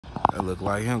That look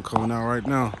like him coming out right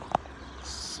now.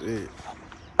 Shit.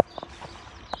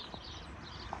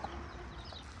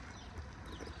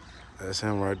 That's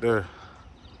him right there.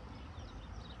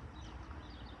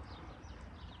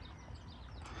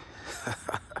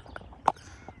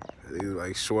 He's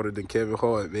like shorter than Kevin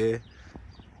Hart, man.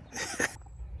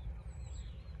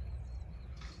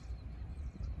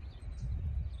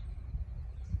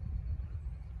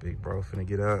 Big bro finna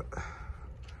get out.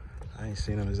 I ain't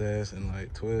seen his ass in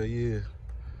like 12 years.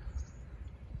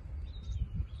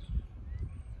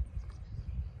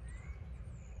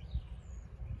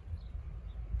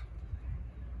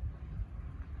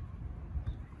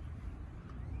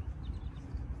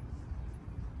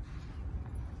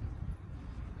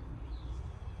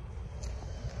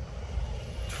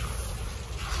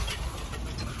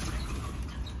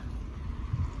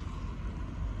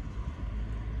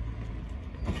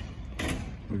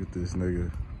 Look at this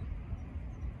nigga.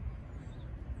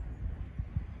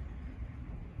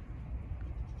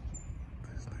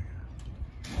 This nigga.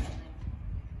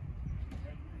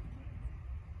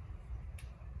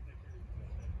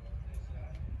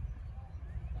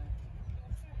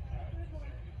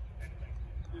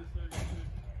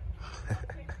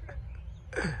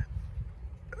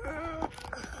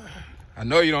 I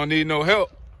know you don't need no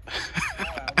help. I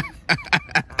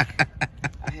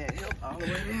had help all the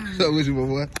way down. What's up with you, my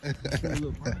boy?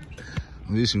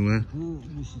 Miss you, man.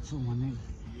 Good, miss you too, my nigga.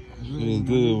 It is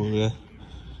good, man.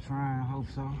 Trying, hope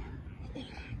so.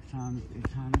 Trying to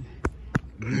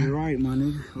get it right, my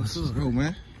nigga. What's up? Go,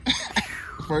 man.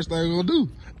 First thing we're gonna do.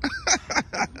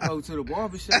 Go to the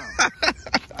barbershop.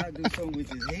 I do something with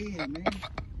his head, man.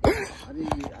 I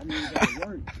didn't get to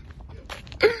work.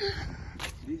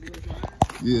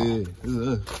 Yeah,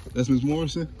 that's Miss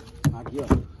Morrison. Yeah.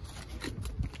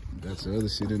 That's the other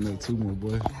shit in there too, my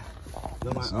boy.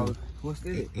 What's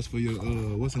that? That's for your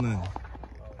what's her name?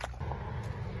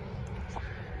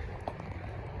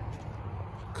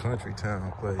 Country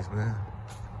town place, man.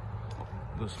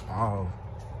 Looks small.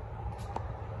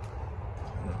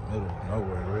 In the middle of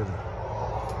nowhere, really.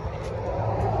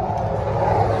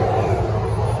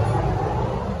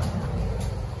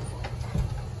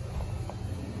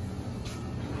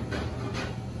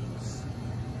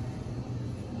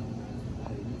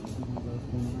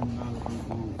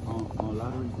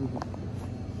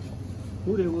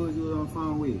 Who that was you was on the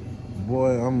phone with?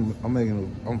 Boy, I'm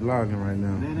vlogging right now.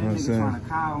 Man, You know what I'm that nigga saying? trying to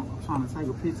call, trying to take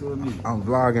a picture of me. I'm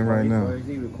vlogging right now. Or is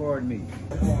he recording me?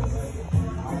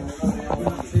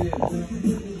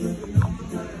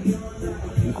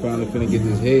 You finally finna get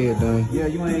this head done. Yeah,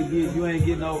 you ain't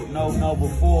get no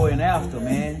before and after,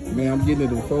 man. Man, I'm getting it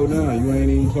before now. You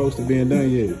ain't even close to being done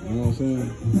yet. You know what I'm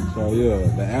saying? So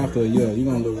yeah, the after, yeah, you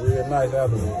gonna look real nice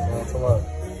afterwards. You know what I'm talking about?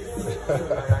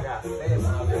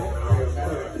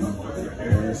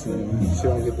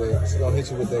 She gonna hit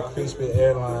you with that crispy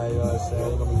airline, you know what I'm saying?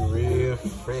 You're gonna be real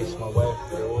fresh, my boy.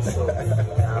 What's up? I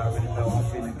already know I'm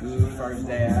feeling good. First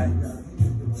day out,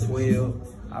 12.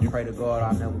 I pray to God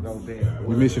I'll never go back.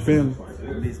 You miss your family?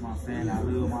 I miss my family. I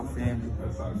love my family.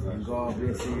 And God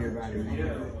bless everybody,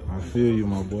 man. I feel you,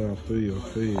 my boy. I feel you.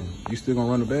 You still gonna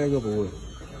run the bag up or what?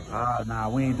 Nah,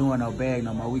 we ain't doing no bag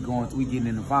no more. We getting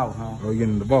in the vault, huh? Oh, you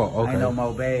getting in the vault? Okay. Ain't no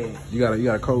more bag. You got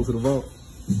a code to the vault?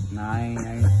 Nah, I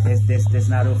ain't. That's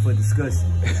not up for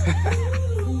discussion.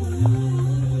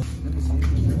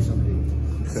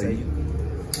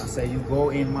 I say you go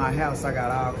in my house, I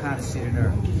got all kind of shit in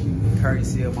there.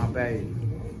 Courtesy of my baby.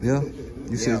 Yeah?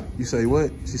 You say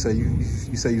what? She say you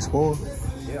say you spoiled?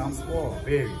 Yeah, I'm spoiled.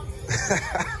 Very.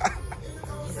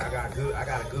 I got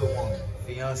a good woman.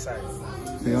 Fiance.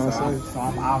 So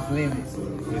I'm off limits.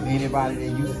 If anybody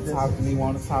that used to talk to me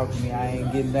want to talk to me, I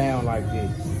ain't getting down like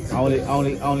this.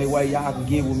 Only way y'all can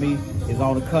get with me is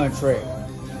on the contract.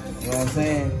 You know what I'm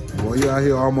saying? Boy, you out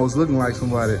here almost looking like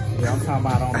somebody. Yeah, I'm talking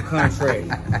about on the contract.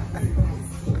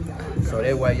 So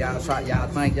that way y'all think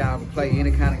y'all can play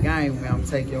any kind of game with me, I'm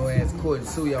gonna take your ass to court and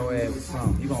sue your ass or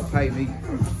something. You gonna pay me.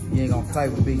 You ain't gonna play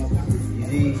with me. You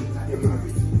dig?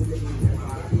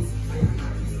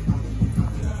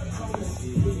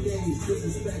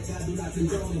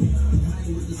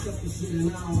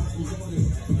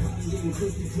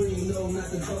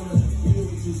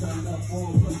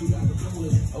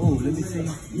 Oh, let me see.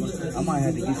 I might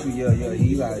have to get you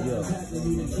you got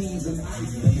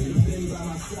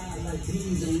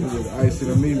Ice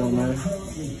to me, man.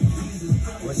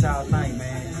 What y'all think,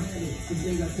 man?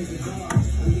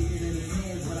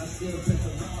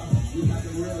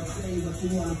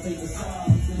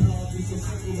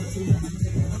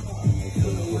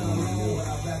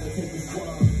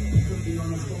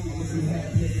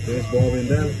 Best barber in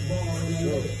Dallas.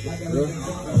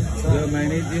 Yeah, man,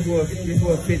 this was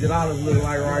 $50 look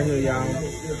like right here, y'all.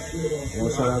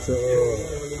 Want to shout out to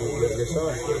your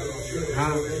shop?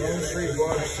 Huh? Zone Street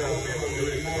Barbershop.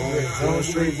 Zone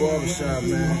Street Barbershop,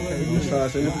 man. You shout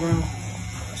out to Instagram?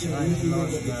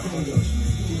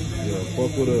 Yeah,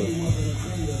 fuck with us.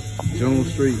 June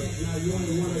Street,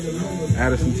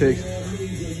 Addison, Texas.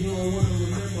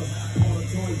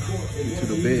 To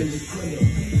the best.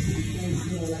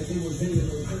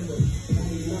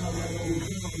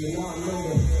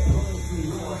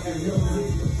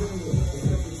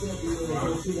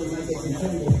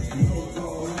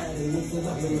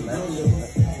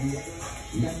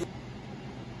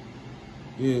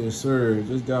 Yes, sir.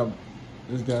 Just got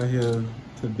here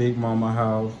to Big Mama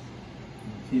house.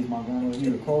 She's my grandmother.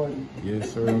 You recording?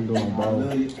 Yes, sir. I'm doing I both.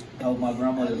 love it. I hope my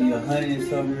grandmother be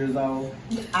 100-something years old.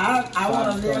 I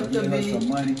want to live to be. Some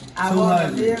money. I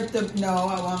want to live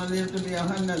to be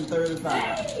 135.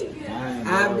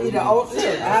 I'll be the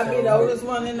oldest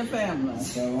one in the family.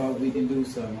 So I hope we can do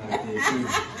something like this too.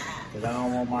 Cause I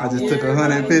don't want my. I just took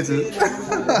 100 pictures.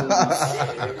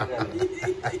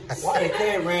 Why the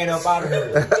cat ran up out of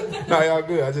here? No, y'all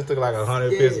good. I just took like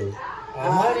 100 pictures.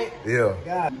 100? Yeah.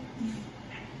 God.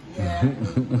 Yeah.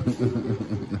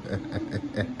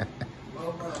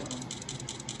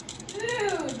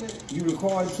 You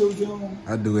record too, June?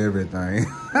 I do everything.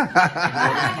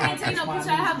 I can't take no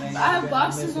picture. I have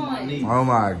boxes on. Oh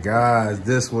my gosh,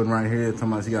 this one right here,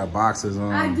 talking about she got boxers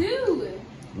on. I do.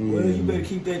 Well, you better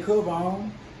keep that cover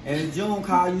on. And June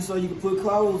call you so you can put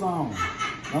clothes on.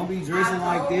 Don't be dressing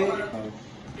like that.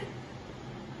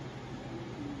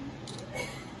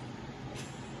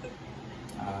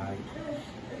 Alright.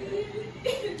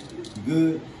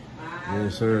 Good?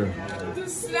 Yes, sir.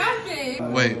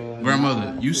 Snapping. Wait,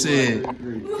 grandmother, you said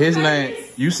his name.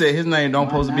 You said his name don't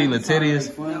supposed to be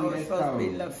Latitius. No, it's supposed to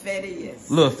be Lafetius.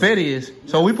 Lil Fettius.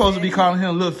 So we supposed to be calling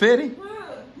him Lil Fetty?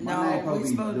 No, we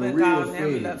supposed to The be real calling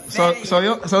him Fetty.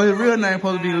 Lafetius. So his real name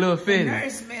supposed to be Lil The Fetty.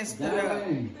 nurse messed it up. The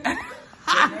nurse messed it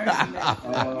up.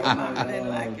 Your mama didn't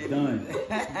like it. Done.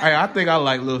 Hey, I think I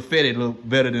like Lil Fetty a little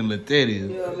better than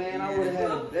Latitius. Yeah, man, I would have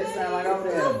had that sound like I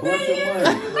would have had a bunch of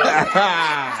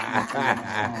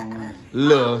money.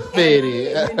 Lil Fetty. You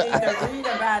need to read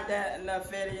about that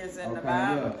Lafetius in the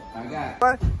Bible. I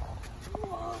got it.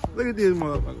 Look at this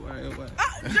motherfucker.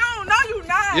 June, no, you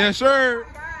not. Yes, sir.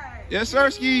 Yes, sir,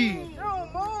 Ski. June,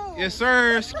 move. Yes,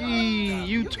 sir, Ski.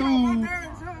 You too.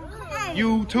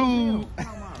 You too.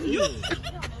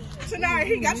 Tonight,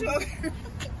 he got you over.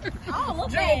 Oh, look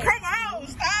June, at come on,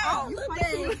 stop. Oh, look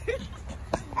at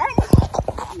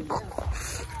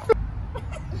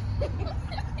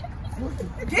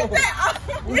Get that off.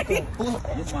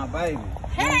 It's my baby.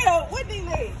 Hell, what these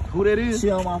is? Who that is? She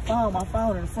on my phone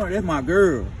in the front. That's my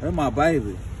girl. That's my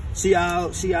baby. She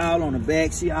all on the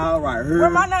back. She all right here.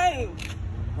 What's my name?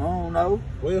 I don't know.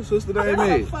 Where your sister name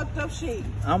That's is? fucked up shit.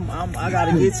 I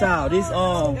gotta get y'all. This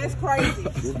That's crazy.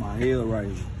 this my hell right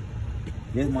here.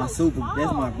 That's my super.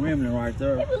 That's my gremlin right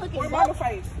there. You be looking Where buff. mama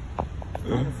face?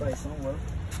 Mama face somewhere.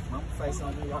 Mama face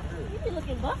on me right here. You be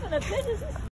looking buff in the pictures.